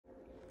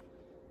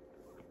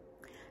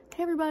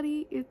Hey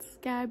everybody, it's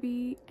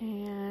Gabby,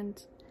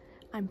 and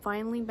I'm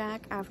finally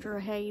back after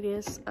a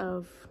hiatus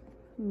of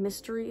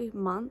mystery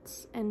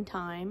months and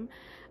time.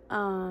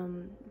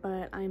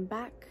 But I'm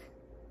back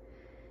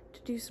to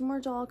do some more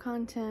doll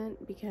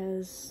content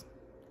because,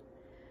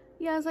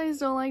 yes, I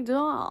still like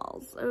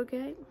dolls,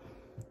 okay?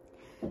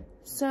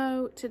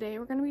 So today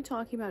we're going to be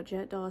talking about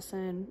Jett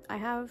Dawson. I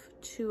have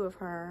two of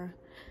her,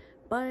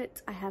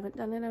 but I haven't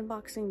done an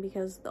unboxing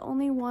because the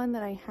only one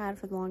that I had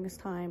for the longest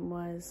time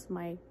was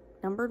my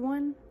numbered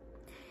one,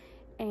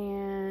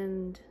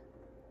 and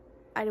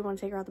I didn't want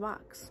to take her out the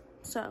box.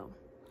 So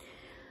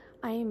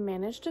I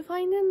managed to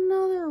find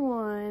another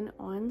one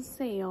on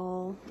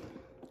sale,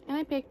 and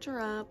I picked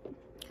her up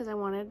because I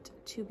wanted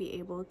to be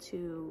able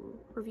to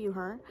review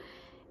her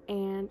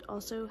and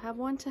also have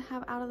one to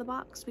have out of the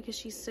box because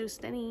she's so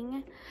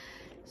stunning.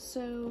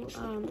 So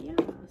yeah,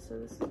 so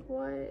this is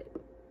what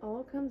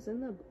all comes in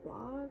the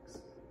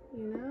box.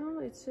 You know,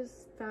 it's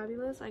just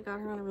fabulous. I got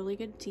her on a really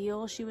good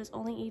deal. She was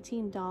only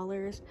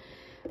 $18,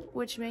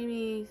 which made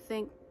me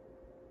think,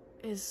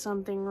 is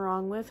something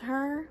wrong with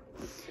her?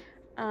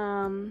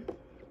 I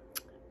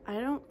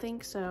don't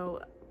think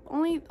so.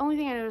 Only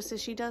thing I noticed is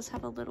she does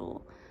have a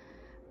little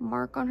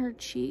mark on her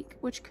cheek,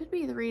 which could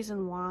be the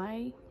reason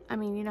why. I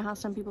mean, you know how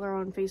some people are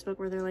on Facebook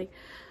where they're like,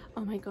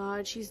 oh my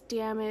god, she's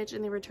damaged,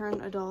 and they return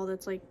a doll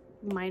that's like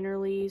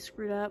minorly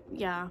screwed up.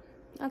 Yeah,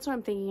 that's what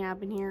I'm thinking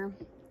happened here.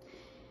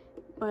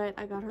 But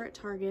I got her at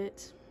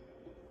Target.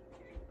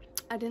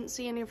 I didn't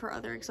see any of her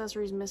other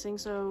accessories missing,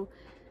 so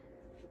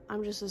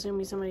I'm just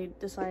assuming somebody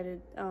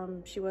decided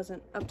she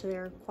wasn't up to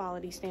their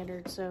quality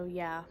standards, so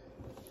yeah.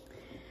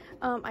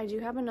 I do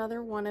have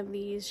another one of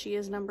these. She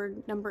is number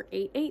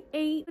 888.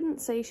 I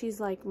wouldn't say she's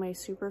like my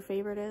super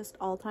favoriteest,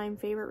 all-time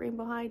favorite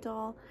Rainbow High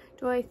doll.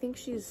 Do I think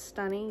she's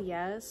stunning?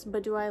 Yes.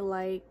 But do I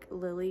like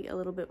Lily a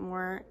little bit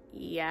more?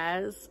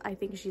 Yes. I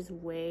think she's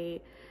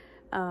way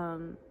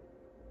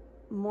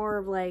more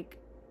of like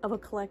of a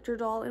collector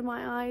doll in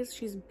my eyes.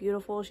 She's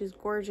beautiful, she's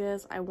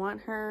gorgeous, I want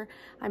her.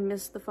 I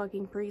missed the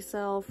fucking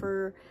pre-sale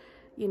for,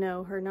 you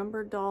know, her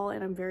numbered doll,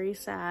 and I'm very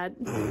sad.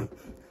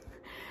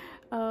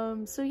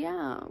 So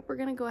yeah, we're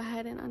gonna go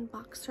ahead and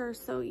unbox her.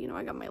 So, you know,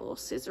 I got my little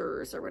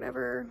scissors or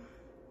whatever.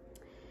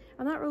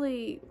 I'm not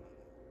really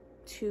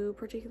too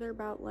particular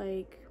about,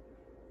 like,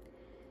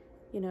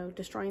 you know,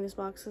 destroying this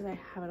box because I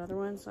have another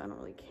one, so I don't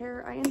really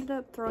care. I ended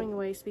up throwing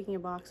away, speaking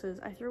of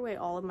boxes, I threw away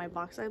all of my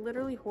boxes. I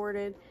literally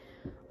hoarded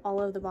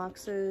all of the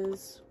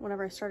boxes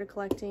whenever I started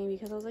collecting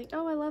because I was like,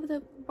 oh, I love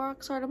the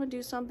box art, I'm gonna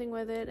do something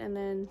with it, and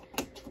then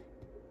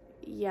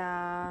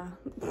yeah,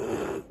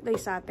 they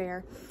sat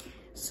there.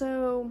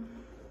 So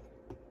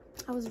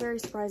I was very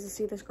surprised to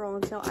see this girl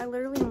on sale. I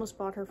literally almost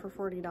bought her for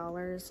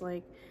 $40,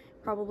 like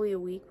probably a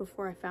week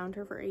before I found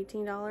her for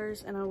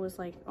 $18, and I was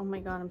like, oh my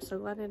god, I'm so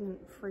glad I didn't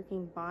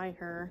freaking buy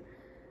her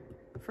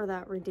for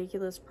that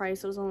ridiculous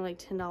price. It was only like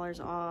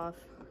 $10 off.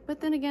 But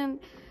then again,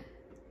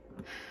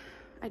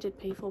 I did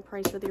pay full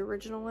price for the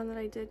original one that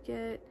I did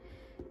get,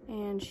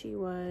 and she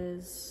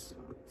was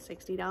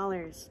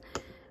 $60.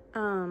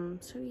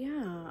 So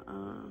yeah,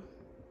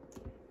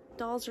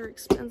 dolls are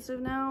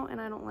expensive now,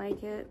 and I don't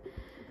like it.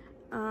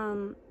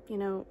 You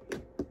know,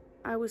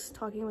 I was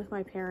talking with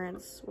my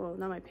parents, well,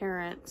 not my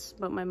parents,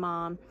 but my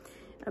mom,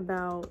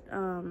 about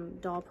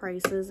doll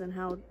prices and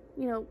how,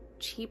 you know,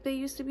 cheap they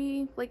used to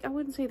be. Like, I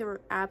wouldn't say they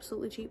were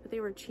absolutely cheap, but they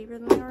were cheaper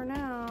than they are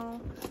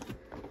now,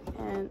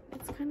 and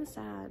it's kind of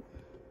sad.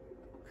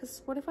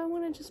 Because what if I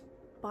want to just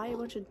buy a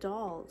bunch of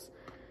dolls?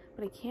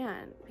 But I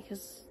can't,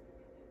 because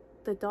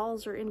the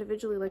dolls are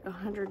individually like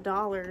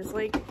 $100.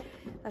 Like,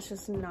 that's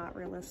just not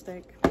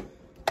realistic.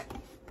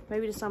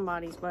 Maybe to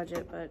somebody's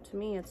budget, but to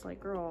me it's like,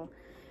 girl,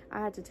 I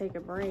had to take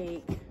a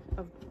break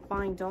of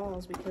buying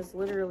dolls because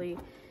literally,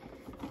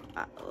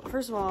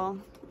 first of all,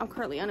 I'm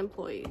currently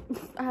unemployed.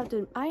 I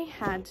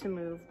had to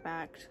move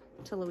back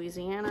to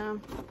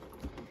Louisiana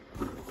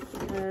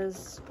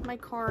because my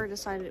car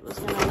decided it was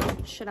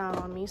gonna shit out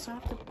on me, so I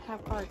have to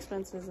have car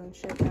expenses and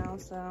shit now.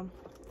 So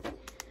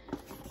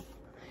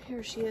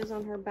here she is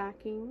on her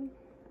backing,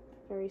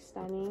 very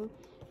stunning.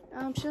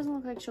 She doesn't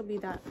look like she'll be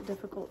that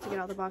difficult to get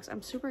out of the box.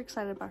 I'm super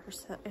excited about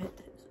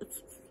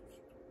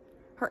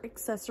her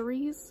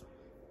accessories.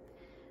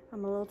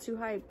 I'm a little too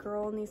hyped.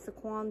 Girl needs to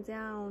calm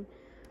down.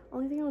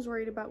 Only thing I was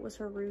worried about was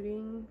her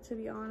rooting, to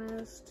be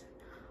honest.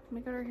 Oh my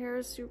god, her hair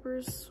is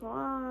super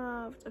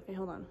soft. Okay,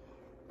 hold on.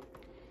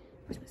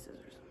 Where's my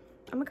scissors?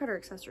 I'm gonna cut her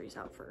accessories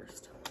out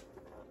first.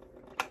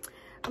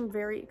 I'm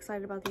very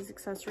excited about these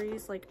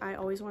accessories. Like, I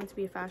always wanted to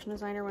be a fashion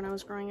designer when I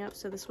was growing up,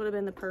 so this would have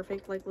been the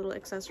perfect, like, little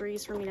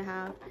accessories for me to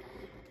have.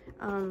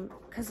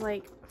 Because,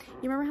 like,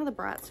 you remember how the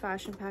Bratz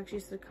fashion packs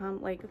used to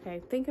come? Like,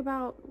 okay, think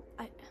about,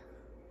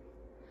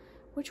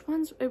 which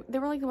ones? They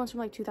were, like, the ones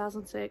from, like,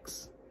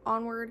 2006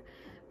 onward,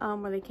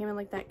 where they came in,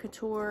 like, that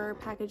couture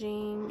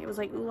packaging. It was,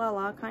 like, ooh la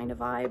la kind of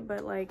vibe,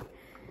 but, like,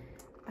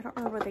 I don't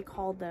remember what they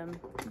called them,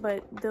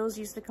 but those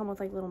used to come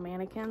with, like, little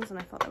mannequins, and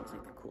I thought that was,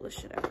 like, the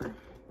coolest shit ever.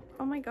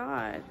 Oh my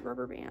god,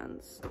 rubber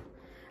bands.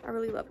 I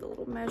really love the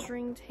little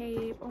measuring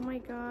tape. Oh my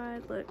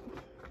god, look.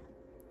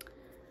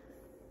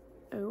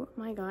 Oh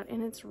my god,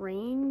 and it's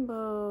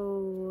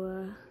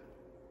rainbow.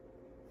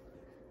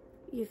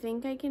 You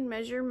think I can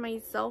measure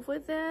myself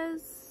with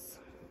this?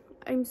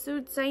 I'm so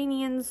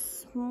tiny and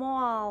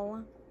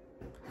small.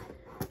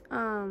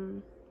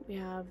 We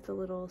have the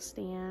little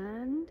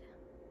stand.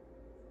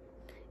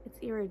 It's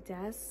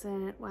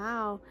iridescent.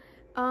 Wow.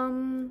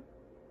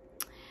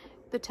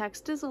 The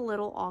text is a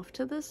little off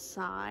to the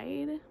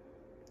side.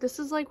 This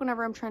is like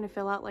whenever I'm trying to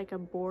fill out like a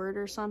board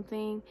or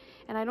something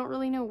and I don't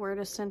really know where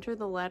to center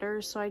the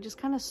letters, so I just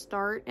kind of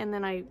start and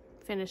then I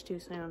finish too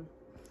soon.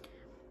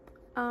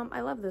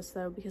 I love this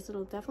though because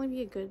it'll definitely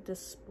be a good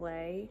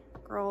display.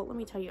 Girl, let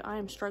me tell you, I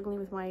am struggling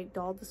with my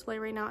doll display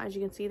right now. As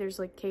you can see, there's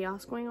like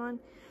chaos going on.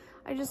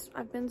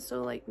 I've been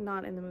so like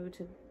not in the mood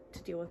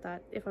to deal with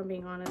that, if I'm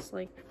being honest.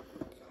 Like,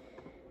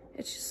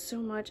 it's just so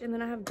much. And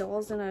then I have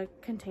dolls in a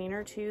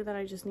container too that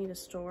I just need to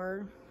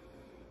store.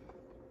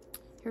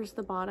 Here's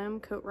the bottom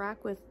coat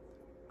rack with,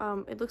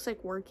 it looks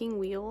like working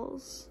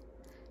wheels.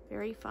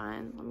 Very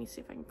fun. Let me see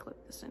if I can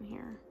clip this in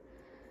here.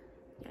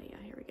 Yeah,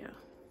 here we go.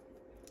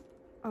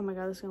 Oh my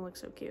god, this is gonna look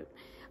so cute.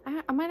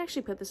 I might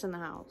actually put this in the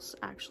house,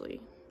 actually.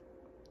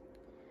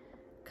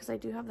 Because I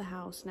do have the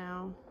house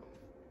now.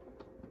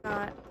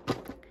 Got the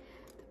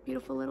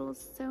beautiful little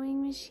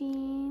sewing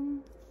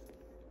machine.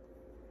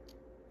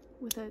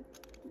 With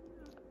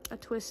a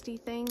twisty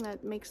thing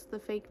that makes the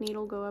fake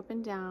needle go up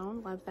and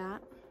down. Love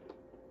that.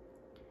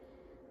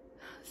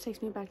 This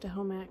takes me back to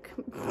home ec.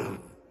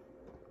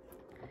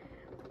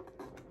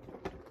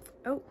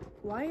 Oh,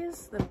 why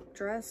is the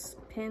dress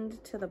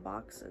pinned to the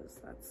boxes?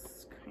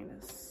 That's kind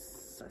of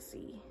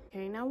sussy.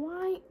 Okay, now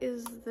why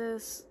is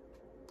this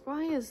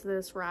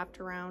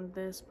wrapped around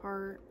this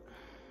part?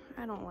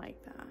 I don't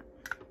like that.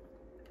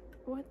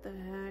 What the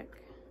heck?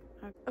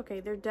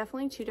 Okay, they're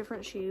definitely two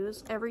different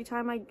shoes. Every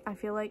time I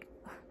feel like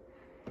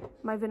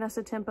my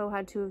Vanessa Tempo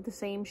had two of the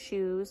same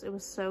shoes. It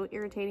was so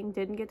irritating.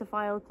 Didn't get to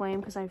file a claim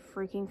because I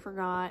freaking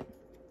forgot.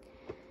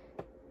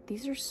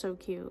 These are so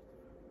cute.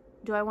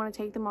 Do I want to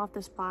take them off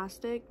this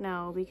plastic?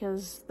 No,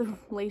 because the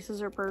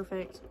laces are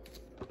perfect.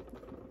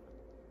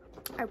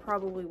 I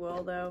probably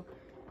will though.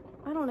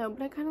 I don't know,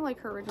 but I kind of like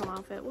her original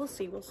outfit. We'll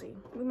see, we'll see.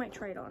 We might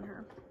try it on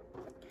her.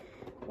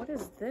 What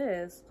is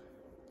this?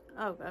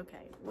 Oh,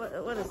 okay.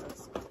 What is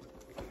this?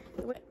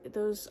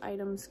 Those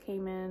items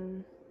came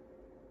in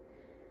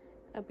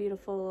a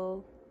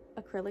beautiful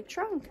acrylic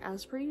trunk,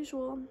 as per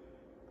usual.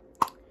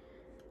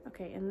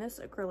 Okay, in this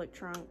acrylic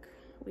trunk,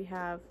 we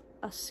have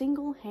a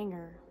single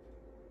hanger.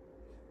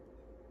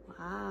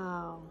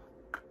 Wow.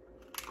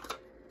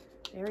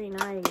 Very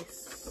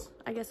nice.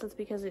 I guess that's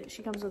because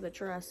she comes with a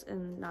dress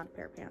and not a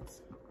pair of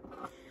pants.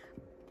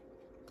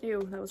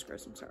 Ew, that was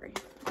gross. I'm sorry.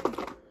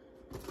 Okay.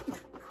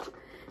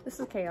 This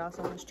is chaos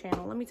on this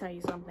channel. Let me tell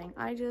you something.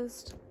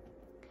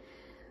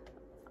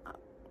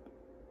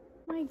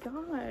 My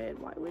god,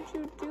 why would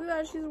you do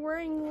that? She's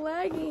wearing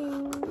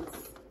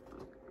leggings.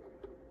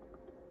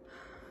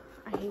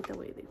 I hate the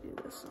way they do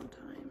this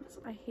sometimes.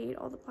 I hate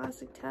all the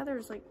plastic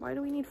tethers. Like, why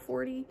do we need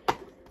 40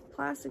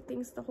 plastic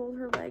things to hold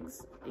her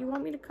legs? You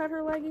want me to cut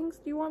her leggings?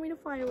 Do you want me to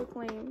file a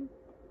claim?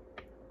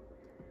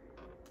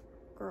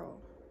 Girl.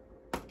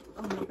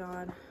 Oh my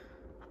god.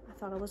 I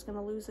thought I was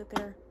gonna lose it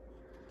there.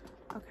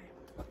 Okay.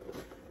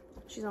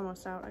 She's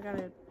almost out. I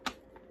gotta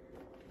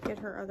get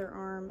her other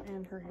arm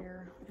and her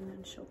hair, and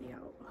then she'll be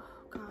out.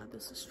 Oh god,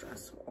 this is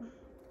stressful.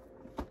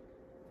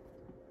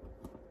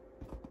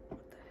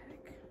 What the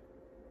heck?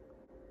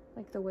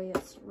 Like the way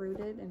it's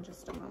rooted in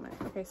just a moment.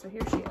 Okay, so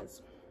here she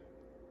is.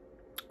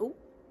 Oh,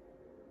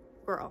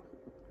 girl.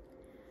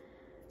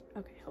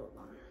 Okay, hold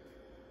on.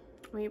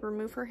 Let me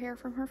remove her hair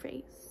from her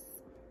face.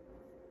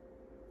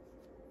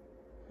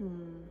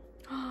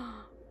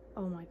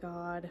 Oh my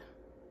god.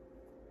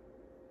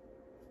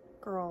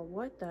 Girl,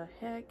 what the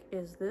heck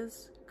is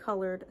this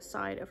colored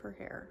side of her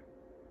hair?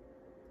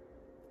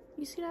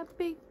 You see that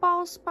big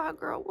bald spot,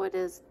 girl? What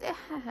is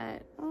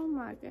that? Oh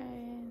my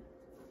god.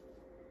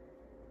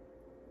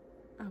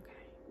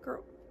 Okay,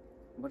 girl.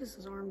 What is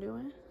this arm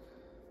doing?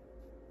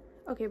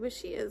 Okay, but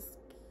she is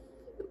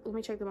cute. Let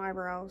me check them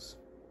eyebrows.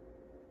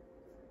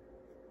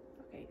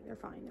 Okay, they're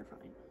fine, they're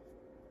fine.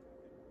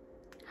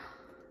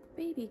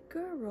 Baby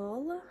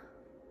girl.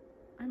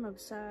 I'm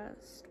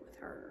obsessed with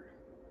her.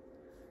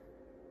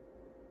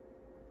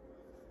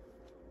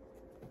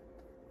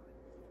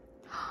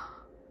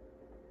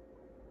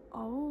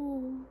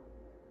 Oh,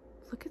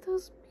 look at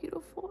those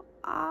beautiful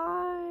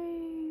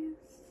eyes.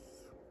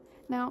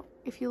 Now,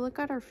 if you look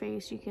at her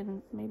face, you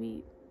can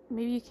maybe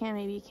you can,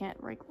 maybe you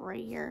can't. Like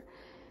right here,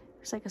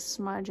 there's like a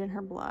smudge in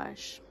her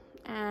blush.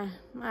 I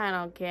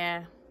don't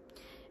care.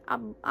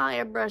 I'll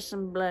airbrush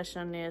some blush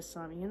on there,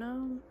 some, you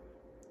know.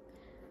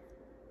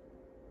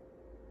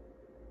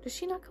 Does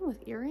she not come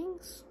with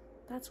earrings?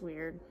 That's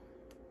weird.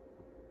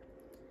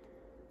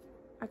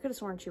 I could have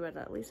sworn she would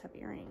at least have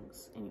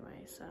earrings.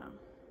 Anyway, so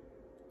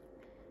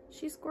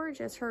she's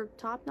gorgeous. Her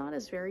top knot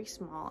is very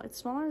small. It's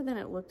smaller than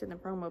it looked in the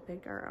promo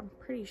picture, I'm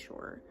pretty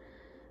sure.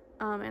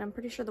 And I'm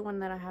pretty sure the one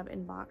that I have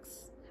in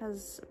box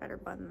has a better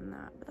bun than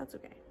that, but that's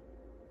okay.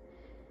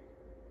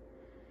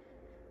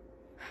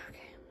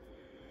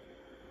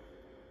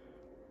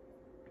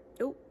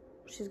 Oh,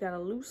 she's got a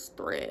loose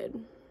thread.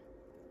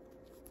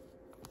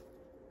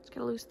 She's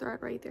got a loose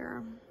thread right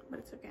there, but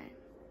it's okay.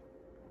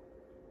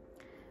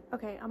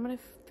 Okay, I'm gonna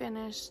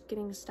finish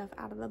getting stuff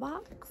out of the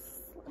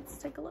box. Let's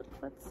take a look.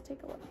 Let's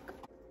take a look.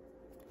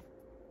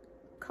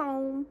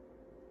 Comb.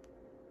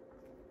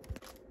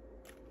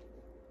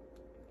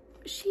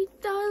 She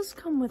does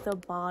come with a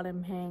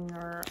bottom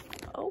hanger.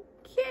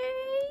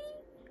 Okay.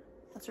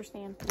 That's her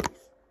stand,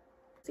 please.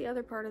 It's the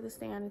other part of the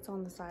stand. It's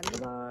on the side of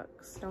the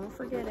box. Don't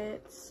forget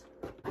it.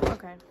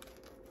 Okay.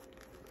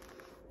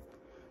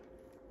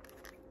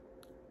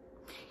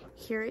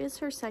 Here is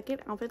her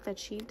second outfit that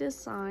she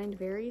designed.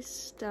 Very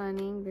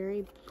stunning,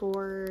 very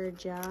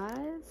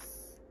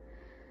gorgeous.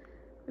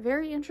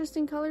 Very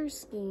interesting color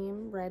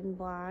scheme. Red and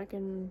black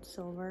and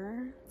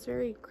silver. It's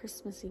very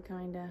Christmassy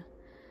kind of.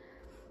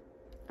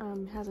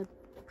 Has a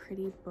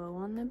pretty bow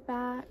on the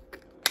back.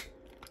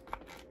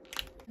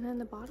 And then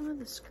the bottom of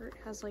the skirt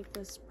has like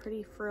this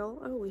pretty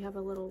frill. Oh, we have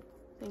a little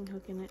thing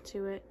hooking it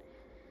to it.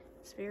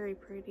 It's very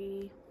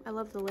pretty. I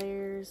love the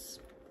layers.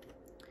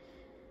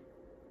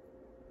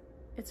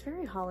 It's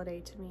very holiday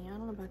to me. I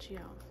don't know about you.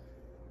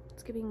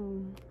 It's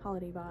giving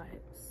holiday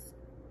vibes.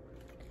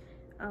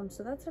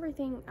 So that's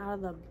everything out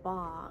of the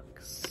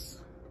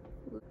box.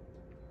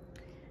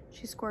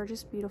 She's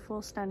gorgeous,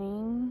 beautiful,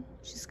 stunning.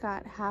 She's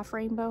got half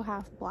rainbow,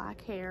 half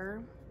black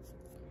hair.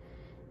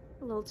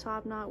 A little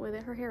top knot with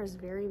it. Her hair is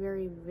very,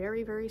 very,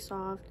 very, very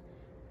soft.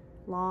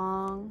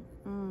 Long.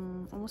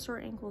 Almost her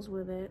ankles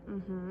with it.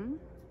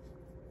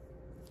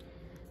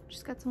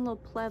 She's got some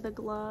little pleather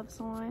gloves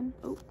on.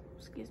 Oh,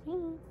 excuse me.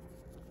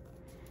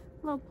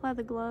 Little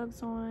pleather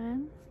gloves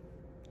on.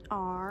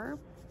 R.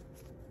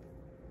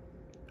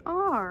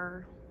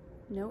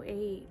 No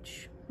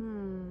H.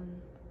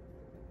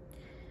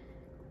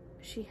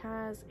 She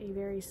has a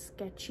very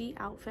sketchy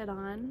outfit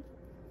on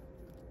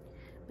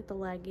with the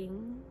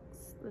leggings,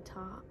 the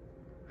top.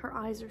 Her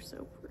eyes are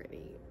so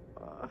pretty.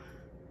 Ugh.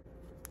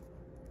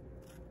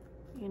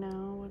 You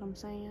know what I'm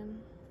saying?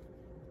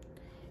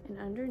 And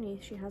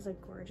underneath she has a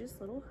gorgeous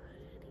little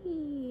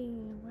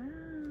hoodie.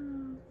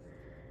 Wow.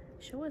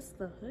 Show us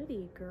the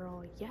hoodie,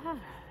 girl.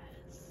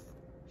 Yes.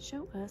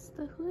 Show us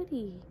the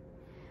hoodie.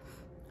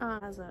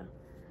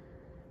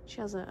 She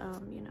has a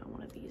you know,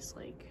 one of these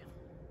like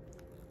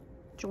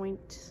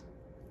joint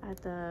at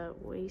the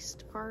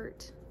waist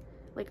part,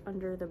 like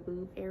under the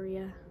boob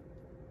area,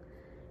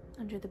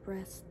 under the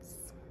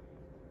breasts.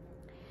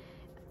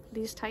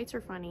 These tights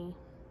are funny.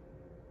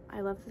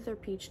 I love that they're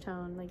peach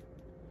tone. Like,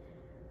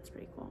 that's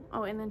pretty cool.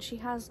 Oh, and then she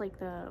has like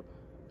the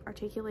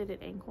articulated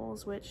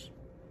ankles, which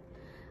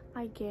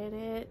I get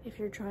it if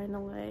you're trying to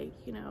like,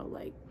 you know,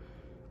 like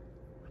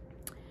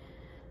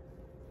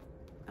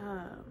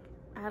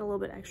add a little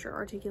bit extra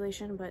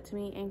articulation, but to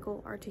me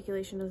ankle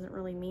articulation doesn't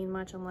really mean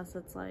much unless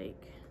it's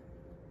like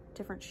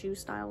different shoe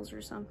styles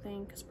or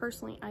something, because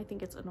personally I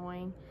think it's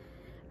annoying.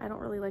 I don't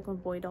really like when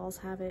boy dolls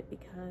have it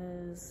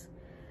because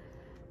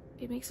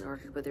it makes it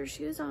harder to put their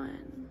shoes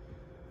on.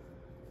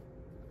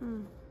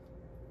 Dang,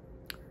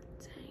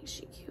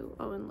 she cute.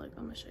 Oh, and look,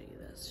 I'm gonna show you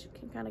this. She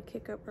can kind of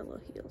kick up her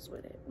little heels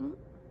with it.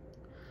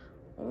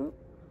 Oh,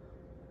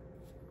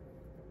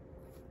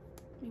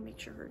 let me make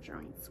sure her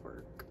joints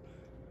work.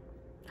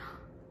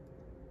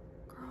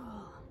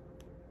 Girl,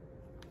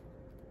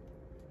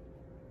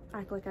 I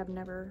act like I've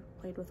never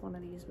played with one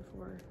of these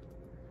before.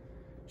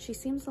 She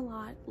seems a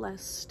lot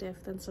less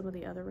stiff than some of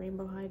the other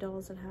rainbow high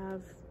dolls that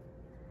have,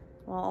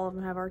 well, all of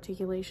them have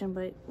articulation,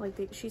 but like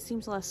she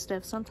seems less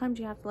stiff. Sometimes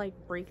you have to like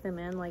break them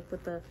in, like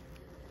with the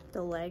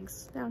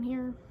legs down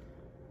here.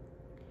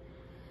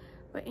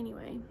 But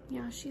anyway,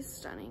 yeah, she's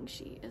stunning.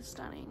 She is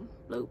stunning.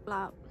 Bloop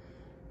blop.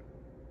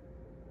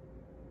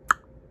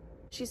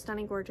 She's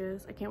stunning,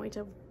 gorgeous. I can't wait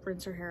to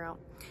rinse her hair out.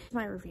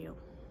 My review.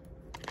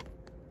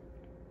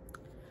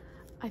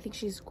 I think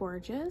she's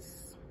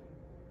gorgeous.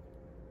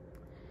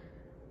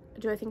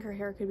 Do I think her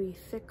hair could be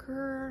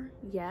thicker?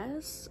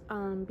 Yes,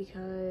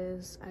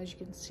 because as you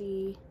can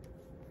see,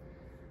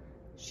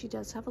 she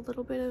does have a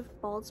little bit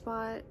of bald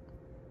spot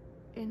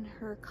in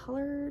her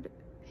colored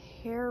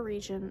hair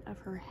region of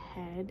her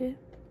head.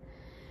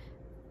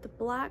 The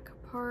black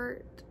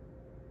part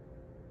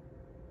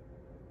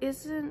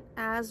isn't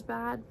as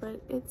bad,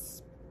 but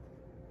it's,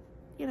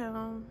 you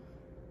know,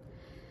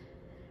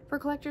 for a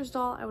collector's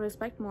doll I would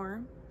expect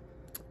more.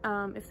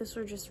 If this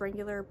were just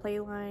regular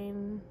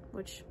playline,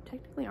 which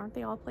technically aren't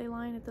they all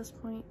playline at this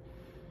point,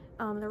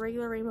 the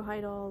regular rainbow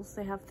high dolls,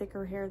 they have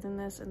thicker hair than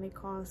this and they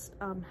cost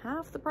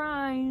half the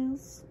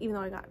price, even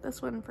though I got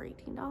this one for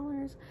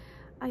 $18.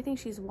 I think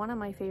she's one of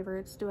my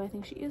favorites. Do I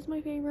think she is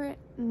my favorite?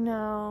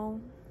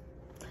 No.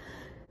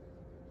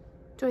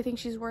 Do I think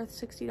she's worth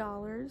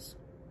 $60?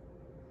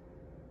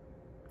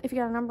 If you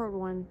got a numbered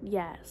one,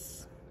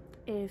 yes.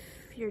 If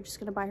you're just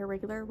gonna buy her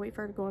regular, wait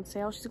for her to go on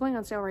sale. She's going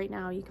on sale right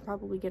now. You can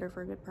probably get her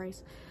for a good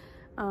price.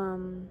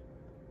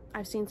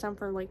 I've seen some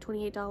for like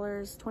 $28,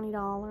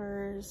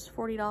 $20,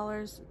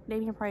 $40.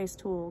 Name your price,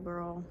 tool,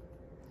 girl.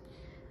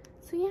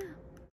 So yeah.